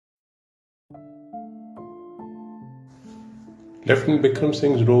Lieutenant Bikram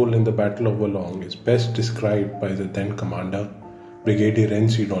Singh's role in the Battle of Walong is best described by the then commander, Brigadier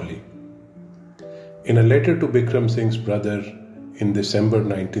N.C. Rawlley. In a letter to Bikram Singh's brother in December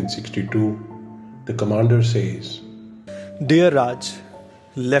 1962, the commander says, Dear Raj,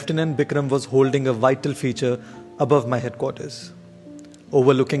 Lieutenant Bikram was holding a vital feature above my headquarters,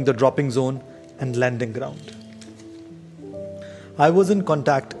 overlooking the dropping zone and landing ground. I was in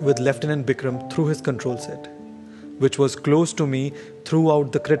contact with Lieutenant Bikram through his control set, which was close to me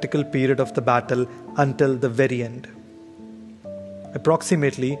throughout the critical period of the battle until the very end.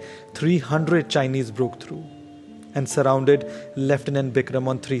 Approximately 300 Chinese broke through and surrounded Lieutenant Bikram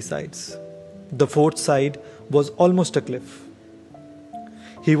on three sides. The fourth side was almost a cliff.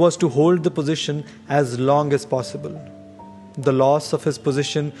 He was to hold the position as long as possible. The loss of his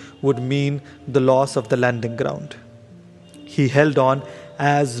position would mean the loss of the landing ground. He held on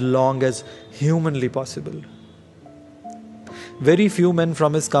as long as humanly possible. Very few men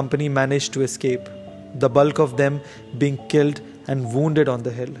from his company managed to escape, the bulk of them being killed and wounded on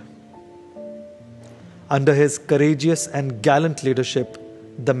the hill. Under his courageous and gallant leadership,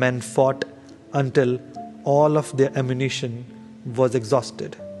 the men fought until all of their ammunition was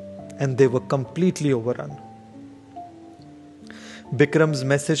exhausted and they were completely overrun. Bikram's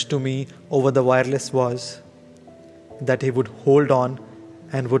message to me over the wireless was that he would hold on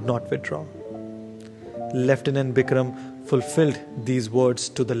and would not withdraw. Lieutenant Bikram fulfilled these words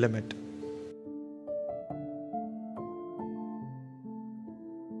to the limit.